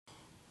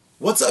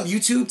What's up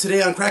YouTube?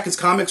 Today on Krakens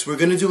Comics we're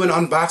going to do an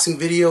unboxing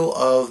video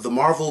of the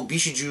Marvel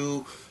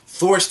Bishoujo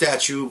Thor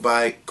statue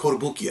by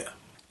Kotobukiya.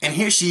 And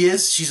here she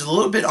is. She's a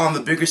little bit on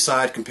the bigger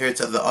side compared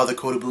to the other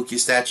Kotobukiya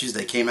statues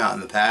that came out in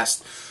the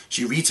past.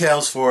 She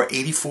retails for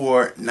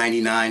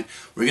 $84.99.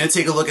 We're going to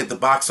take a look at the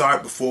box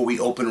art before we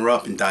open her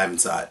up and dive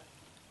inside.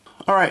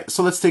 Alright,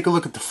 so let's take a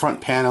look at the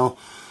front panel.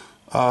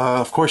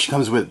 Of course she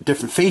comes with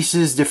different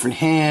faces, different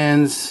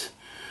hands,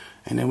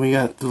 and then we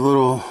got the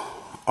little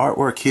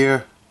artwork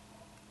here.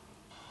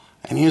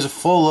 And here's a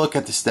full look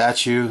at the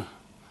statue,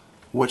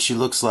 what she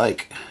looks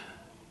like.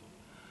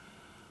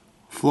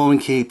 Flowing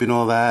cape and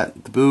all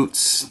that, the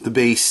boots, the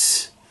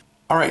base.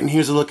 Alright, and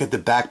here's a look at the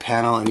back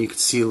panel, and you can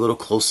see a little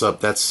close up.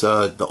 That's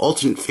the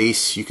alternate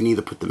face. You can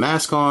either put the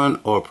mask on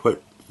or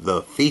put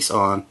the face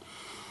on.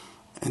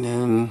 And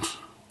then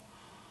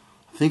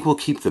I think we'll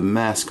keep the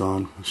mask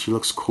on. She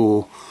looks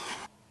cool.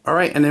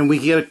 Alright, and then we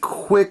get a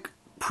quick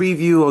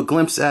preview, a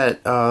glimpse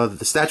at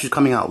the statue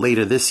coming out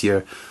later this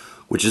year,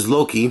 which is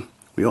Loki.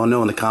 We all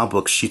know in the comic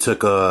books he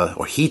took a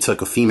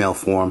female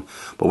form.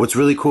 But what's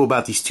really cool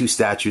about these two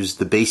statues,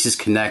 the bases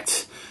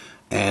connect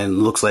and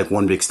looks like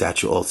one big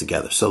statue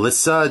altogether. So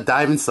let's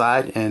dive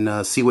inside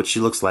and see what she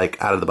looks like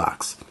out of the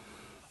box.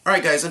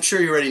 Alright guys, I'm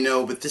sure you already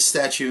know, but this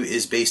statue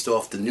is based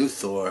off the new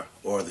Thor,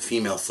 or the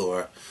female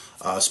Thor.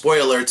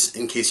 Spoiler alerts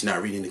in case you're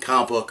not reading the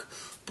comic book,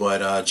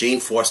 but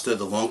Jane Foster,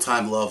 the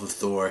longtime love of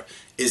Thor,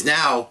 is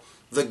now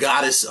the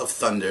goddess of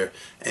thunder.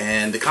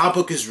 And the comic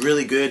book is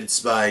really good. It's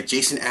by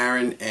Jason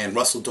Aaron and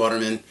Russell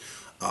Dauterman.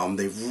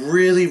 They've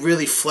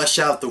really fleshed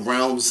out the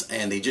realms,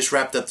 and they just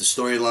wrapped up the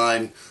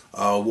storyline,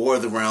 War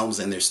of the Realms,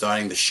 and they're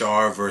starting the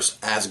Shar vs.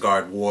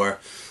 Asgard war.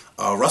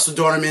 Russell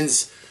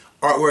Dauterman's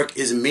artwork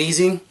is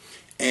amazing,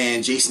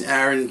 and Jason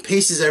Aaron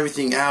paces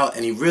everything out,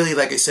 and he really,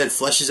 like I said,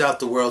 fleshes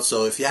out the world.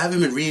 So if you haven't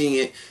been reading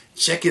it,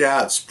 check it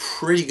out. It's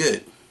pretty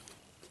good.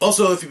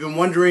 Also, if you've been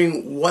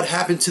wondering what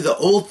happened to the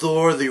old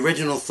Thor, the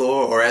original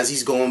Thor, or as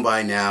he's going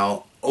by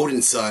now,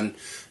 Odin's son,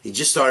 he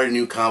just started a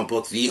new comic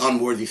book, The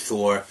Unworthy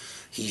Thor.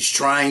 He's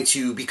trying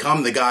to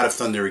become the God of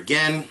Thunder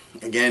again.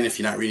 Again, if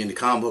you're not reading the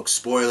comic book,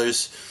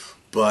 spoilers.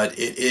 But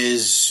it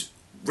is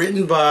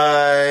written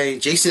by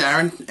Jason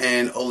Aaron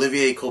and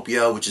Olivier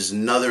Coipel, which is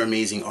another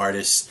amazing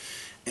artist.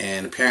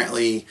 And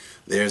apparently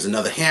there's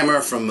another hammer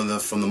from the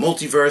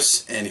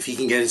multiverse, and if he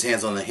can get his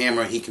hands on the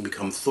hammer, he can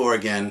become Thor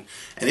again.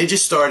 And it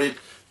just started.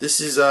 This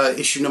is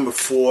issue number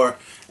 4,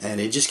 and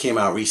it just came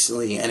out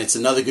recently, and it's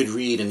another good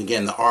read. And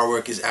again, the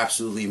artwork is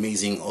absolutely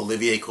amazing.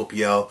 Olivier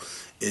Coipel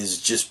is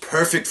just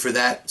perfect for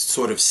that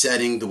sort of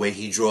setting, the way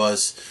he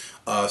draws.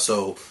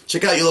 So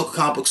check out your local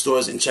comic book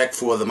stores and check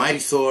for the Mighty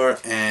Thor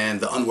and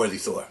the Unworthy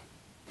Thor.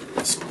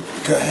 Let's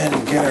go ahead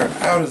and get her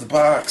out of the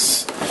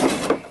box.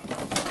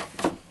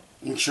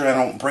 Make sure I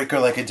don't break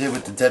her like I did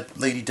with the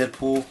Lady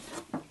Deadpool.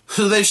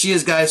 So there she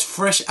is, guys,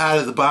 fresh out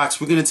of the box.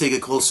 We're going to take a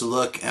closer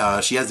look.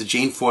 She has the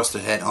Jane Foster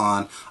head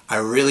on. I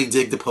really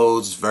dig the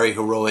pose. It's very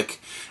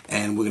heroic.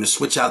 And we're going to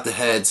switch out the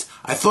heads.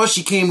 I thought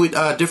she came with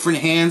different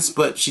hands,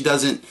 but she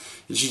doesn't.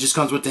 She just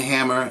comes with the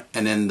hammer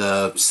and then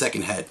the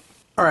second head.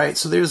 Alright,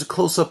 so there's a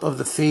close-up of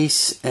the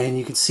face, and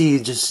you can see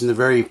just in the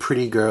very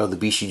pretty girl, the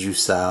Bishoujo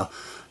style.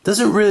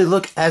 Doesn't really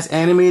look as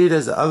animated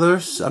as the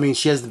others. I mean,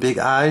 she has the big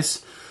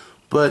eyes,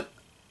 but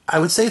I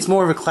would say it's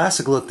more of a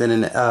classic look than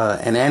an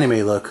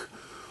anime look.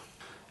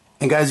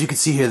 And guys, you can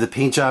see here the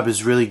paint job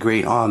is really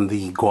great on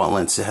the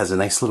gauntlets. It has a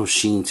nice little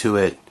sheen to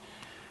it.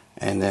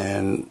 And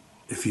then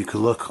if you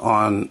could look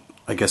on,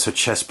 I guess, her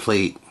chest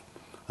plate,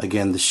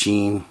 again, the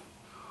sheen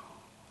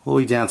all the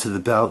way down to the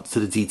belt, to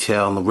the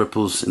detail and the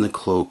ripples in the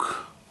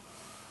cloak.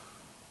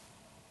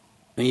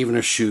 And even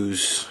her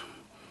shoes,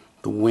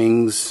 the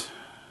wings,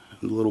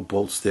 and the little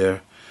bolts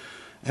there.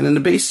 And then the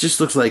base just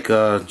looks like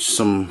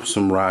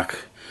some rock.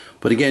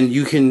 But again,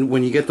 you can,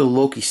 when you get the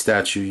Loki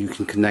statue, you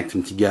can connect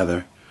them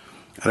together.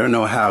 I don't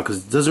know how,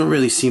 because it doesn't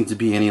really seem to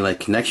be any like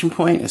connection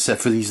point except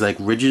for these like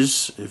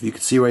ridges, if you can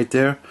see right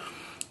there.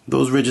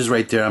 Those ridges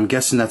right there, I'm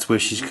guessing that's where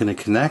she's going to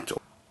connect.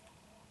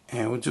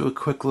 And we'll do a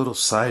quick little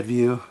side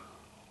view.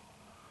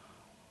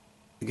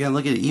 Again,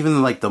 look at it,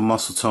 even like the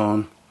muscle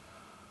tone.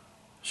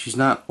 She's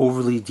not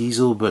overly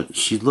diesel, but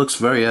she looks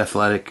very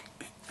athletic.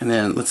 And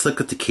then let's look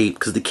at the cape,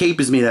 because the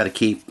cape is made out of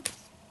cape.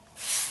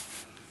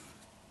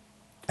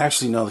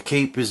 Actually, no, the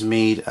cape is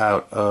made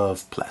out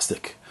of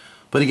plastic.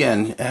 But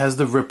again, it has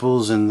the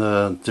ripples and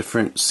the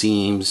different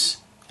seams,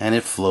 and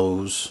it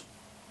flows.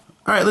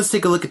 Alright, let's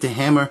take a look at the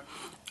hammer.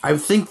 I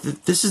think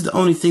that this is the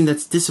only thing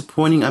that's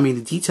disappointing. I mean,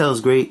 the detail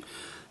is great.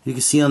 You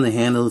can see on the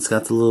handle, it's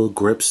got the little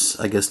grips.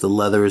 I guess the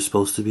leather is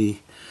supposed to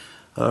be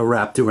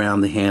wrapped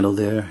around the handle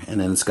there. And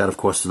then it's got, of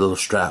course, the little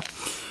strap.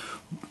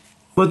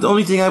 But the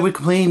only thing I would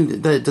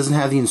complain that it doesn't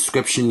have the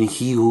inscription,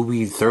 "He who will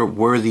be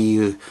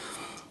worthy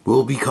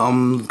will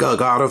become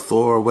God of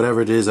Thor," or whatever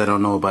it is. I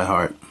don't know it by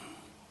heart.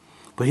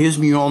 But here's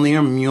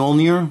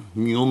Mjolnir,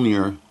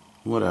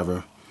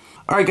 whatever.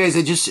 Alright guys,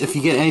 if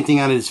you get anything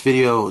out of this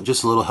video,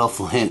 just a little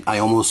helpful hint, I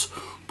almost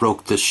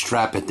broke the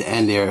strap at the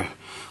end there.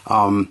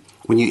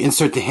 When you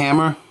insert the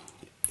hammer,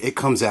 it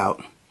comes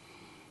out.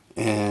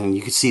 And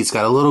you can see it's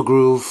got a little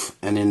groove,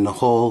 and in the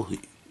hole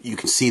you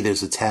can see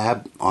there's a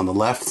tab on the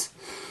left.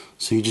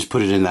 So you just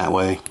put it in that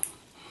way.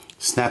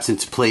 Snaps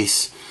into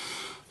place.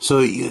 So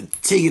you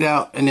take it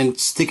out and then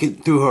stick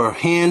it through her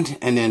hand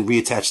and then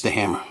reattach the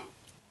hammer.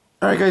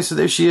 Alright guys, so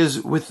there she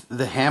is with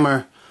the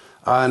hammer.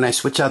 And I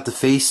switch out the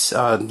face.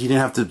 You didn't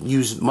have to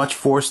use much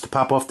force to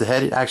pop off the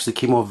head. It actually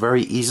came off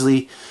very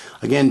easily.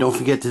 Again, don't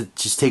forget to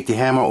just take the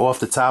hammer off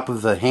the top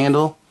of the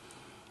handle.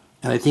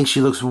 And I think she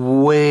looks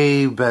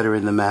way better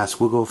in the mask.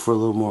 We'll go for a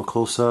little more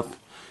close-up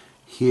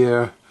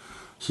here.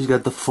 She's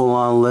got the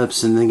full-on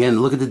lips. And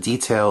again, look at the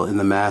detail in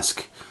the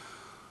mask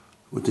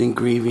with the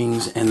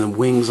engravings and the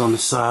wings on the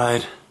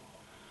side.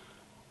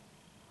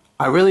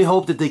 I really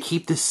hope that they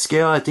keep this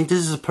scale. I think this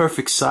is a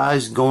perfect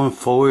size going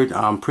forward.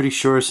 I'm pretty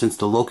sure since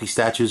the Loki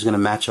statue is going to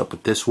match up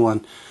with this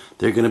one,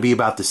 they're going to be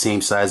about the same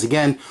size.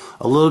 Again,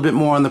 a little bit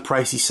more on the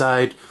pricey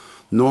side.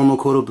 Normal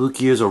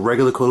Kotobukiyas or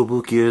regular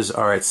Kotobukiyas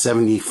are at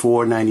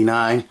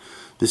 $74.99.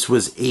 This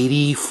was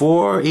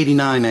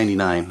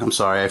 $89.99. I'm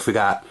sorry, I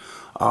forgot.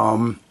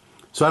 So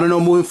I don't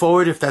know moving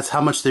forward if that's how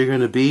much they're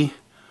going to be.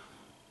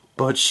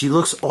 But she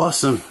looks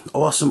awesome.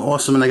 Awesome,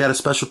 awesome. And I got a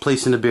special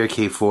place in the bear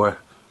cave for her.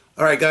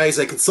 Alright guys,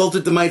 I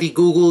consulted the mighty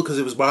Google because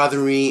it was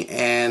bothering me,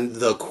 and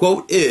the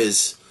quote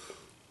is,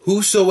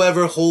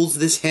 "Whosoever holds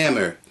this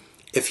hammer,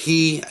 if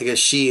he," I guess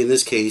she in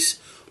this case,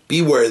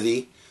 "be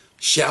worthy,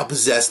 shall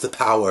possess the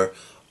power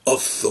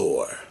of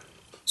Thor."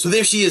 So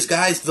there she is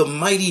guys, the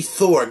mighty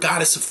Thor,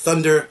 goddess of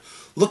thunder.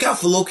 Look out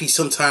for Loki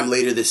sometime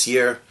later this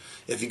year.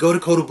 If you go to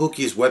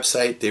Kotobukiya's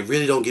website, they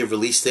really don't give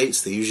release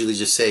dates. They usually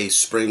just say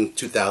spring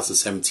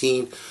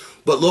 2017.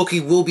 But Loki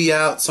will be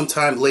out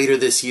sometime later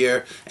this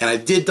year. And I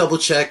did double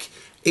check,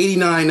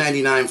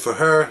 $89.99 for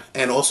her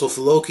and also for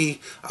Loki.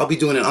 I'll be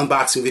doing an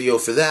unboxing video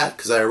for that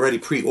because I already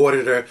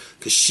pre-ordered her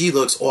because she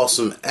looks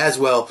awesome as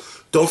well.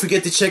 Don't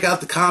forget to check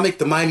out the comic,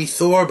 The Mighty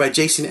Thor by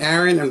Jason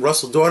Aaron and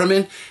Russell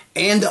Dorderman.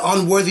 And The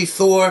Unworthy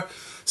Thor.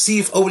 See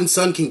if Odin's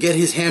son can get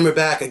his hammer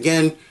back.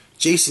 Again,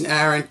 Jason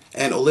Aaron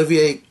and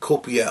Olivier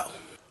Copiel.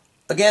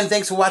 Again,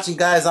 thanks for watching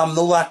guys. I'm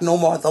No Lock No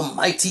More, the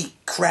mighty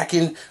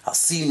Kraken. I'll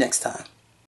see you next time.